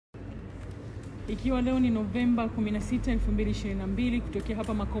Ikiwa leo ni Novemba 16, 2022 kutokea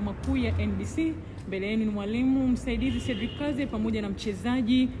hapa makao makuu ya NBC, mbele yenu ni mwalimu msaidizi Kaze pamoja na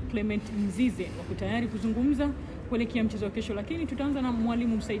mchezaji Clement Mzize. Wako tayari kuzungumza kuelekea mchezo wa kesho, lakini tutaanza na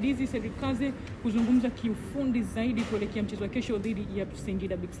mwalimu msaidizi Kaze kuzungumza kiufundi zaidi kuelekea mchezo wa kesho dhidi ya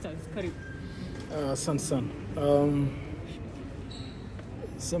Singida Big Stars. Karibu. Asante sana.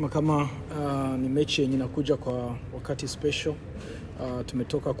 Sema kama ni mechi yenye inakuja kwa wakati special.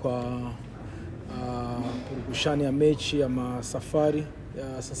 Tumetoka kwa purukushani ya mechi ama safari.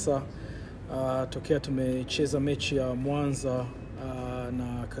 Sasa tokea tumecheza mechi ya Mwanza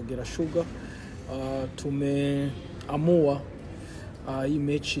na Kagera Sugar. Tumeamua hii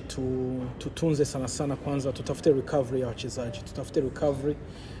mechi tutunze sana kwanza, tutafute recovery ya wachezaji, tutafute recovery,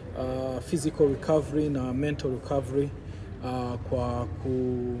 physical recovery na mental recovery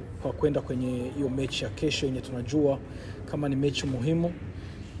kwa kwenda kwenye hiyo mechi ya kesho yenye tunajua kama ni mechi muhimu.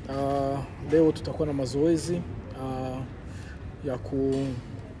 Leo tutakuwa na mazoezi ya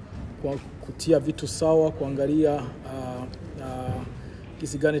kutia vitu sawa, kuangalia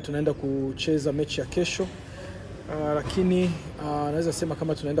kisi gani tunaenda kucheza mechi ya kesho. Lakini naweza sema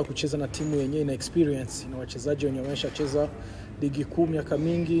kama tunaenda kucheza na timu yenyewe ina experience, na wachezaji wenye wameshacheza ligi kuu miaka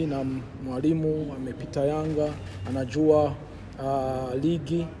mingi, na mwalimu amepita Yanga, anajua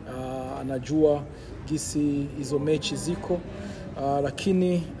ligi, anajua gisi hizo mechi ziko.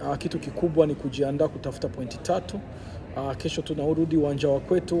 Lakini kitu kikubwa ni kujiandaa kutafuta pointi 3. Kesho tunarudi uwanja wa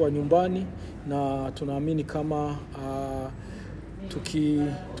kwetu wa nyumbani, na tunaamini kama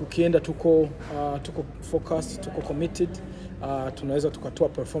tukienda tuko focused, tuko committed, tunaweza tukatoa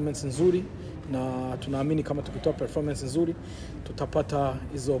performance nzuri, na tunaamini kama tukitoa performance nzuri tutapata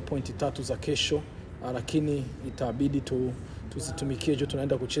hizo pointi 3 za kesho. Lakini itabidi tuzitumikie juu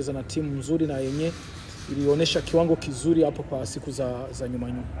tunaenda kucheza na timu nzuri na yenye ilionyesha kiwango kizuri hapo kwa siku za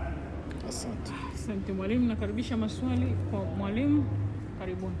nyuma. Asante. Asante mwalimu, nakaribisha maswali kwa mwalimu.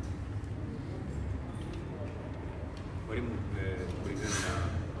 Karibuni. Mwalimu, kulingana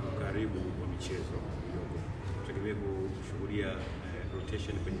na karibu wa michezo kidogo, tutegemea kushuhudia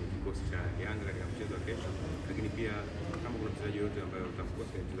rotation kwenye kikosi cha Yanga katika mchezo wa kesho, lakini pia kama kuna mchezaji yote ambaye utamkosa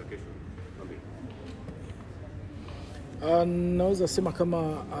kwenye mchezo wa kesho, tuambie. Naweza sema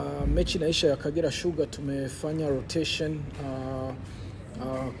kama mechi inaisha ya Kagera Sugar tumefanya rotation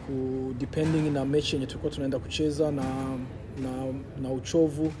depending na mechi yenye tulikuwa tunaenda kucheza na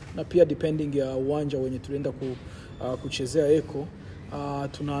uchovu, na pia depending ya uwanja wenye tulienda kuchezea Eko.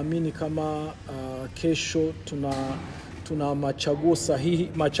 Tunaamini kama kesho tuna machaguo sahihi,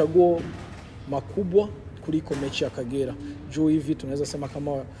 machaguo makubwa kuliko mechi ya Kagera. Juu hivi tunaweza sema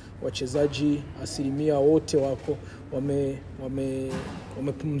kama wachezaji asilimia wote wako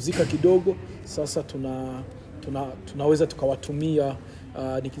wamepumzika kidogo. Sasa tunaweza tukawatumia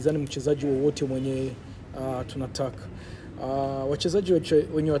nikizani mchezaji wowote mwenye tunataka. Wachezaji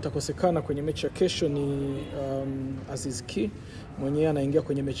wenye watakosekana kwenye mechi ya kesho ni Aziz Ki, mwenye anaingia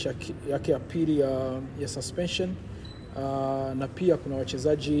kwenye mechi yake ya pili ya suspension. Na pia kuna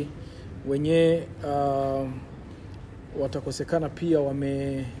wachezaji wenye watakosekana pia,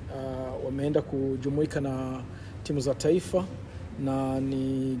 wameenda kujumuika na timu za taifa, na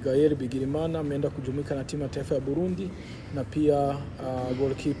ni 𝗣𝗥𝗘𝗦𝗦 ameenda kujumuika na timu ya taifa ya Burundi, na pia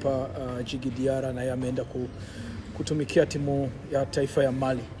goalkeeper Djigui Diarra na yeye ameenda kutumikia timu ya taifa ya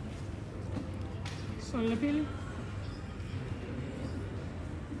Mali. Swali la pili.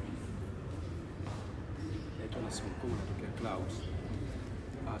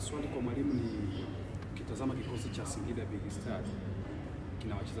 Swali kwa mwalimu ni, ukitazama kikosi cha Singida Big Stars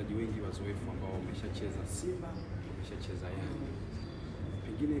kina wachezaji wengi wazoefu ambao wameshacheza Simba, wameshacheza Yanga.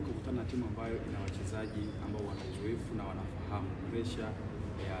 Pengine kukutana na timu ambayo ina wachezaji ambao wana uzoefu na wanafahamu presha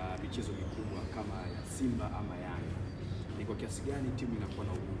ya michezo mikubwa kama ya Simba ama Yanga, ni kwa kiasi gani timu inakuwa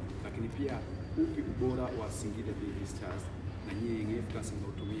na ugumu? Lakini pia upi ubora wa Singida Big Stars na nyie Young Africans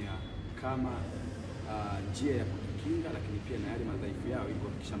mnaotumia kama njia ya kukinga, lakini pia na yale madhaifu yao ili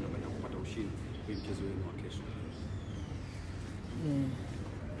kuhakikisha mnakwenda kupata ushindi kwenye mchezo wenu wa kesho?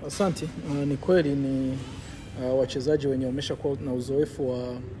 Asante. Ni kweli ni wachezaji wenye wameshakuwa na uzoefu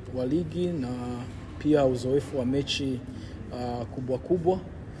wa ligi na pia uzoefu wa mechi kubwa,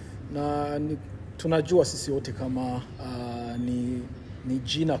 na tunajua sisi wote kama ni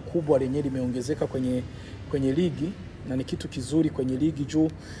jina kubwa lenye limeongezeka kwenye ligi, na ni kitu kizuri kwenye ligi juu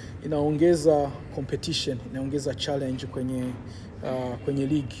inaongeza competition, inaongeza challenge kwenye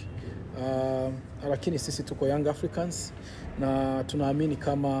ligi. Lakini sisi tuko Young Africans na tunaamini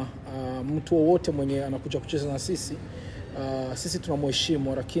kama mtu wowote mwenye anakuja kucheza na sisi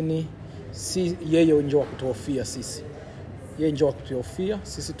tunamheshimu, lakini si yeye ndio wa kutuhofia sisi. yeye ndio kutihofia.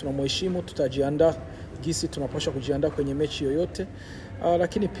 Sisi tunamheshimu, tutajiandaa gisi tunapaswa kujiandaa kwenye mechi yoyote.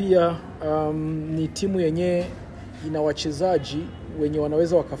 Lakini pia ni timu yenyewe ina wachezaji wenye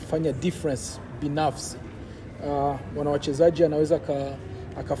wanaweza wakafanya difference binafsi. Wana wachezaji anaweza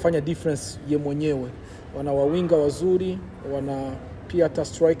akafanya difference ye mwenyewe. Wana wawinga wazuri, wana pia hata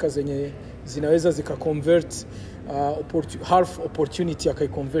strikers zenye zinaweza zikaconvert half opportunity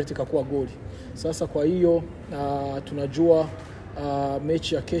akaiconvert ikakuwa goli. Sasa kwa hiyo tunajua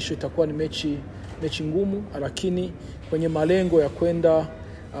mechi ya kesho itakuwa ni mechi ngumu, lakini kwenye malengo ya kwenda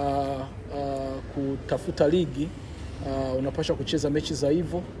kutafuta ligi unapaswa kucheza mechi za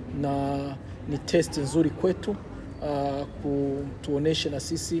hivyo, na ni test nzuri kwetu kutuoneshe na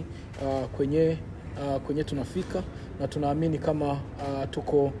sisi kwenye tunafika, na tunaamini kama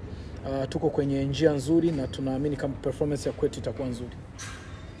tuko kwenye njia nzuri, na tunaamini kama performance ya kwetu itakuwa nzuri.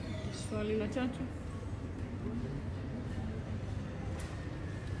 Swali la tatu.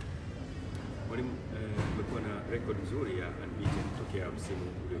 Mwalimu, tumekuwa na record nzuri ya unbeaten tokea msimu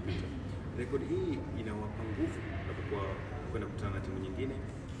uliopita. Record hii inawapa nguvu unapokuwa kwenda kukutana na timu nyingine,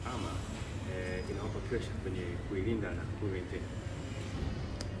 ama inawapa pressure kwenye kuilinda na kuimaintain?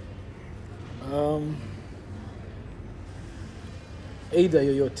 Either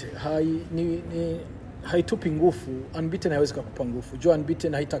yoyote haitupi nguvu. Unbeaten haiwezi kukupa nguvu. Jua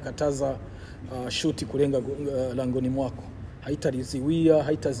unbeaten haitakataza shuti kulenga langoni mwako,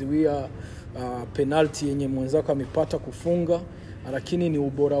 haitaziwia penalty yenye mwenzako amepata kufunga, lakini ni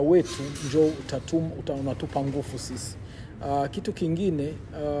ubora wetu ndio unatupa nguvu sisi. Kitu kingine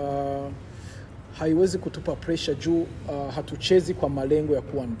haiwezi kutupa pressure juu hatuchezi kwa malengo ya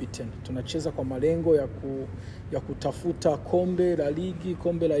kuwa unbeaten. Tunacheza kwa malengo ya kutafuta kombe la ligi,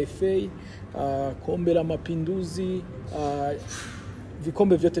 kombe la FA, kombe la Mapinduzi,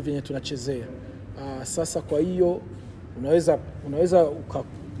 vikombe vyote vyenye tunachezea. Sasa kwa hiyo unaweza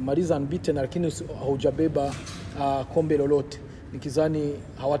ukamaliza unbeaten lakini haujabeba kombe lolote. Nikizani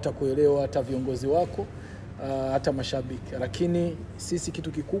hawatakuelewa hata viongozi wako, hata mashabiki. Lakini sisi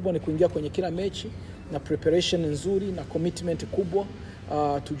kitu kikubwa ni kuingia kwenye kila mechi na preparation nzuri na commitment kubwa.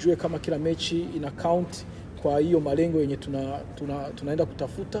 Tujue kama kila mechi ina count kwa hiyo malengo yenye tunaenda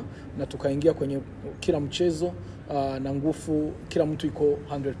kutafuta, na tukaingia kwenye kila mchezo na nguvu, kila mtu iko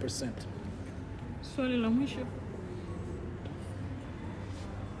 100%. Swali la mwisho.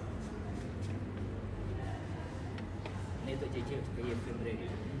 Naitwa JJ kutoka FM Radio.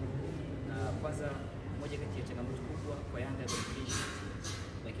 Kwanza, moja kati ya changamoto kubwa kwa Yanga ni clean sheet,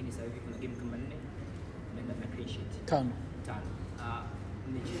 lakini sasa hivi kuna game kama 4 na clean sheet 5.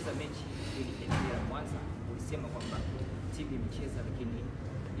 Mmecheza mechi ili ya Mwanza, ulisema kwamba timu imecheza lakini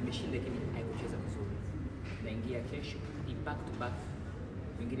imeshinda, lakini haikucheza vizuri. Naingia kesho ni back to back,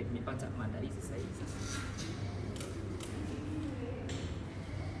 wengine mmepata maandalizi sahihi sasa?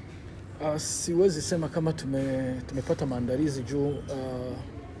 Siwezi sema kama tumepata maandalizi juu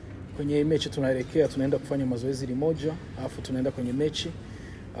kwenye mechi tunaenda kufanya mazoezi limoja, alafu tunaenda kwenye mechi.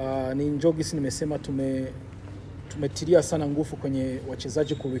 Ni njogisi nimesema tumetilia sana nguvu kwenye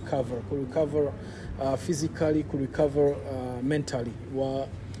wachezaji kurecover physically, kurecover mentally.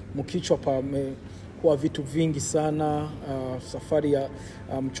 Mkichwa kwa vitu vingi sana, safari ya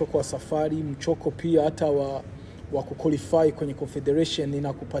mchoko wa safari, mchoko pia hata wa kuqualify kwenye confederation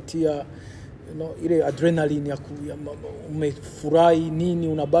inakupatia ile adrenaline ya umefurahi nini,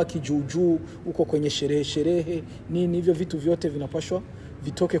 unabaki juu uko kwenye sherehe nini. Hivyo vitu vyote vinapashwa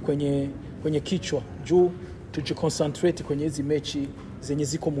vitoke kwenye kichwa juu tujiconcentrate kwenye hizi mechi zenye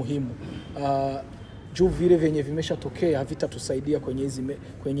ziko muhimu. Juu vile venye vimeshatokea havitatusaidia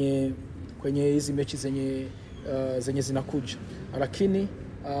kwenye hizi mechi zenye zinakuja. Lakini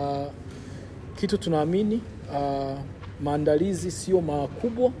kitu tunaamini, maandalizi sio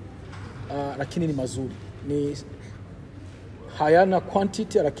makubwa, lakini ni mazuri. Hayana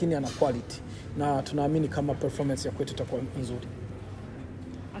quantity lakini yana quality, na tunaamini kama performance ya kwetu itakuwa nzuri.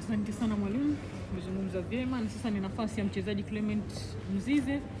 Asante sana mwalimu, umezungumza vyema, na sasa ni nafasi ya mchezaji Clement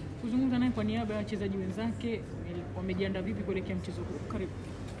Mzize kuzungumza naye kwa niaba ya wachezaji wenzake. Wamejiandaa vipi kuelekea mchezo huu? Karibu.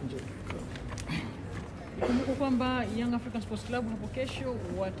 Kumbuka kwamba Young African Sports Club hapo kesho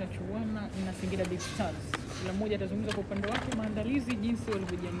watachuana na Singida Big Stars. Kila mmoja atazungumza kwa upande wake maandalizi, jinsi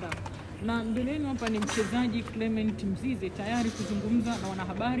walivyojiandaa. Na mbeleni hapa ni mchezaji Clement Mzize tayari kuzungumza na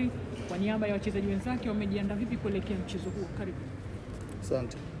wanahabari kwa niaba ya wachezaji wenzake. Wamejiandaa vipi kuelekea mchezo huu? Karibu.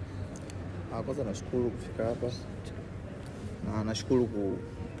 Asante. Kwanza nashukuru kufika hapa, na nashukuru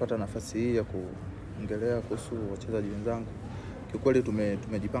kupata nafasi hii ya kuongelea kuhusu wachezaji wenzangu. Kiukweli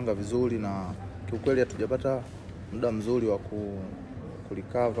tumejipanga vizuri, na kiukweli hatujapata muda mzuri wa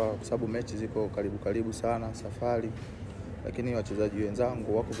kurecover kwa sababu mechi ziko karibu sana, safari. lakini wachezaji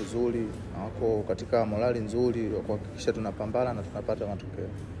wenzangu wako vizuri na wako katika morali nzuri wa kuhakikisha tunapambana na tunapata matokeo.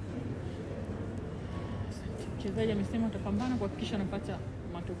 Mchezaji amesema atapambana kuhakikisha anapata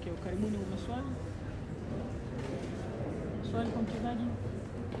matokeo. Karibuni kwa maswali. Swali kwa mchezaji?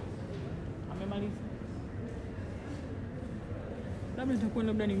 Amemaliza.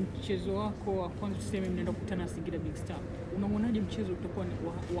 Labda ni mchezo wako wa kwanza, tuseme mnaenda kukutana na Singida Big Star. Unaonaje mchezo utakuwa ni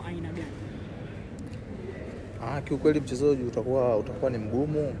wa aina gani? Kiukweli mchezo utakuwa ni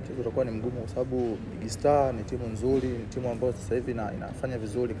mgumu. Mchezo utakuwa ni mgumu kwa sababu Big Star ni timu nzuri, ni timu ambayo sasa hivi inafanya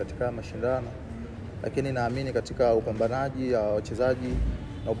vizuri katika mashindano. Lakini naamini katika upambanaji wa wachezaji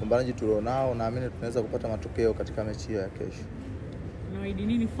na upambanaji tulionao, naamini tunaweza kupata matokeo katika mechi ya kesho. Unawaahidi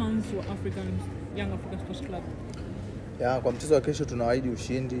nini fans wa Young African Sports Club? Kwa mchezo wa kesho tunawaahidi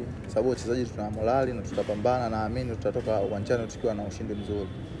ushindi sababu wachezaji tuna morali na tutapambana, naamini tutatoka uwanjani tukiwa na ushindi mzuri.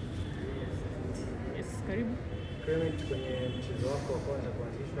 Yes, karibu. Clement, kwenye mchezo wako wa kwanza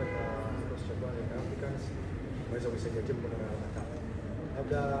kuanzishwa na kikosi cha kwanza cha Africans, unaweza kusaidia timu kwa alama 3.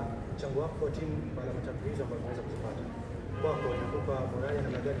 Labda mchango wako kwa timu kwa alama 3 hizo ambazo unaweza kuzipata, kwako inakupa morali na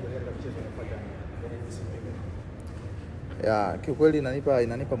magari katika mchezo unaofuata kwenye msimu huu? Kiukweli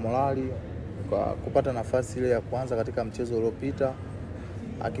inanipa morali kwa kupata nafasi ile ya kwanza katika mchezo uliopita.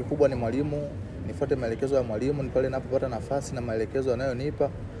 Kikubwa ni mwalimu, nifuate maelekezo ya mwalimu, ni pale ninapopata nafasi na maelekezo anayonipa,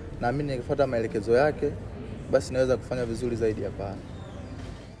 naamini nikifuata maelekezo yake basi naweza kufanya vizuri zaidi hapa.